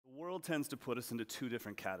world tends to put us into two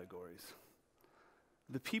different categories.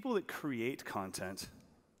 The people that create content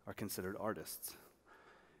are considered artists,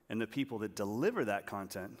 and the people that deliver that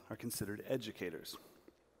content are considered educators.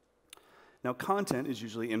 Now, content is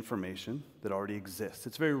usually information that already exists.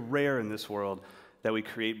 It's very rare in this world that we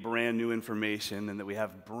create brand new information and that we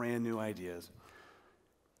have brand new ideas.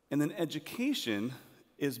 And then education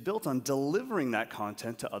is built on delivering that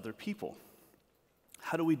content to other people.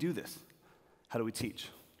 How do we do this? How do we teach?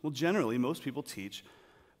 Well, generally, most people teach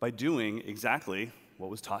by doing exactly what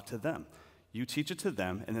was taught to them. You teach it to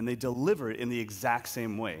them, and then they deliver it in the exact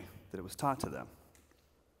same way that it was taught to them.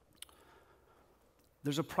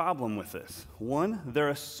 There's a problem with this. One, they're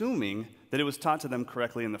assuming that it was taught to them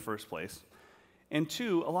correctly in the first place. And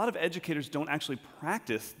two, a lot of educators don't actually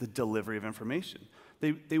practice the delivery of information.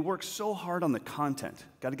 They work so hard on the content.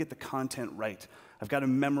 Got to get the content right. I've got to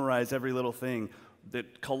memorize every little thing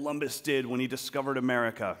that Columbus did when he discovered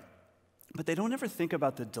America. But they don't ever think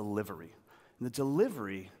about the delivery. And the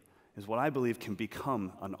delivery is what I believe can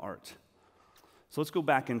become an art. So let's go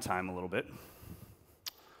back in time a little bit.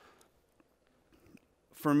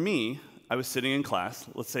 For me, I was sitting in class,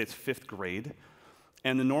 let's say it's 5th grade,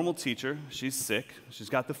 and the normal teacher, she's sick, she's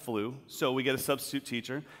got the flu, so we get a substitute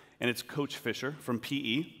teacher, and it's Coach Fisher from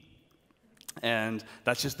PE, and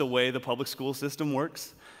that's just the way the public school system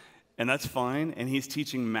works, and that's fine, and he's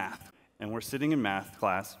teaching math, and we're sitting in math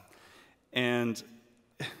class, and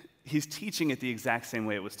he's teaching it the exact same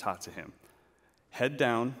way it was taught to him. Head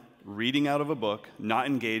down, reading out of a book, not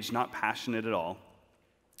engaged, not passionate at all.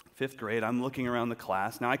 5th grade, I'm looking around the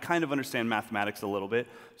class. Now, I kind of understand mathematics a little bit,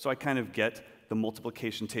 so I kind of get the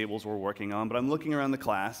multiplication tables we're working on, but I'm looking around the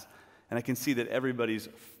class, and I can see that everybody's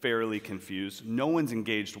fairly confused. No one's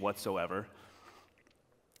engaged whatsoever.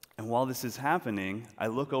 And while this is happening, I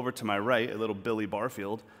look over to my right at little Billy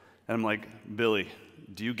Barfield, and I'm like, Billy,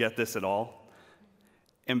 do you get this at all?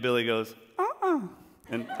 And Billy goes,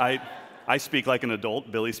 And I speak like an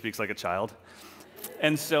adult. Billy speaks like a child.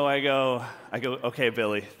 And so I go, okay,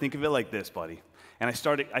 Billy, think of it like this, buddy. And I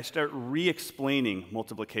start re-explaining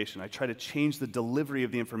multiplication. I try to change the delivery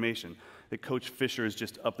of the information that Coach Fisher is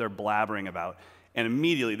just up there blabbering about. And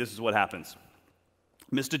immediately, this is what happens.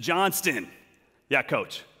 Mr. Johnston. Yeah,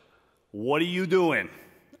 Coach. What are you doing?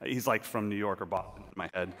 He's like from New York or Boston in my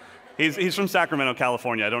head. He's from Sacramento,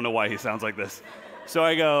 California. I don't know why he sounds like this. So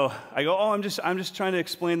I go, oh, I'm just trying to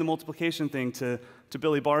explain the multiplication thing to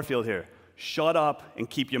Billy Barfield here. Shut up and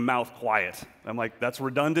keep your mouth quiet. I'm like, that's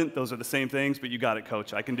redundant. Those are the same things, but you got it,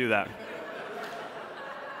 Coach. I can do that.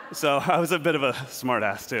 So I was a bit of a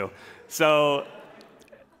smartass too. So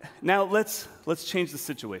now let's change the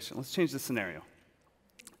situation. Let's change the scenario.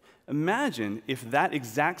 Imagine if that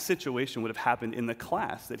exact situation would have happened in the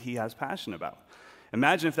class that he has passion about.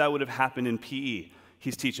 Imagine if that would have happened in PE.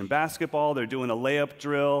 He's teaching basketball. They're doing a layup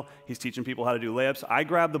drill. He's teaching people how to do layups. I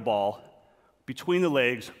grab the ball between the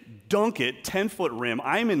legs, dunk it, 10-foot rim.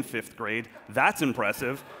 I'm in 5th grade. That's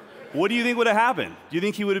impressive. What do you think would have happened? Do you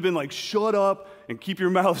think he would have been like, shut up and keep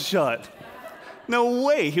your mouth shut? No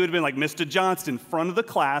way. He would have been like, Mr. Johnston, front of the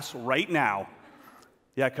class right now.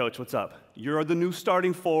 Yeah, Coach, what's up? You're the new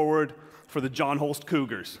starting forward for the John Holst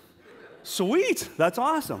Cougars. Sweet. That's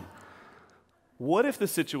awesome. What if the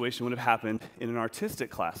situation would have happened in an artistic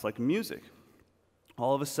class like music?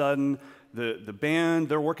 All of a sudden, the band,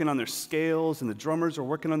 they're working on their scales, and the drummers are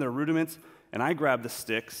working on their rudiments, and I grab the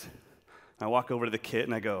sticks, and I walk over to the kit,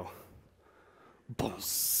 and I go, boom,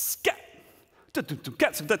 scat, scat.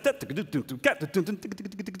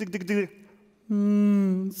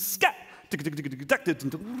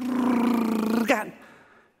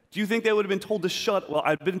 Do you think they would have been told to shut? Well,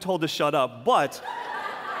 I've been told to shut up, but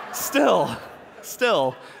still,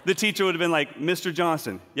 the teacher would have been like, Mr.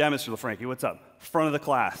 Johnston, yeah, Mr. LaFranchi, what's up? Front of the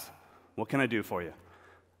class. What can I do for you?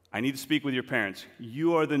 I need to speak with your parents.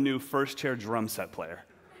 You are the new first-chair drum set player.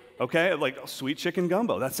 Okay? Like, sweet chicken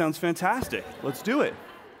gumbo. That sounds fantastic. Let's do it.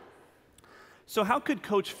 So how could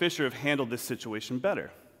Coach Fisher have handled this situation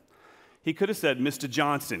better? He could have said, Mr.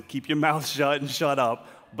 Johnston, keep your mouth shut and shut up,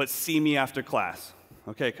 but see me after class.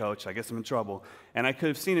 Okay, Coach, I guess I'm in trouble. And I could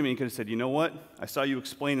have seen him and he could have said, you know what? I saw you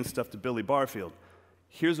explaining stuff to Billy Barfield.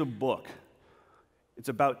 Here's a book. It's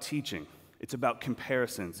about teaching. It's about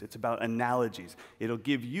comparisons. It's about analogies. It'll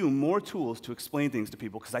give you more tools to explain things to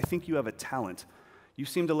people because I think you have a talent. You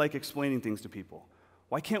seem to like explaining things to people.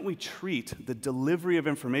 Why can't we treat the delivery of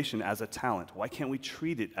information as a talent? Why can't we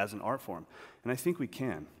treat it as an art form? And I think we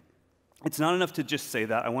can. It's not enough to just say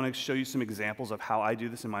that. I want to show you some examples of how I do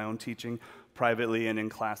this in my own teaching, privately and in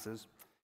classes.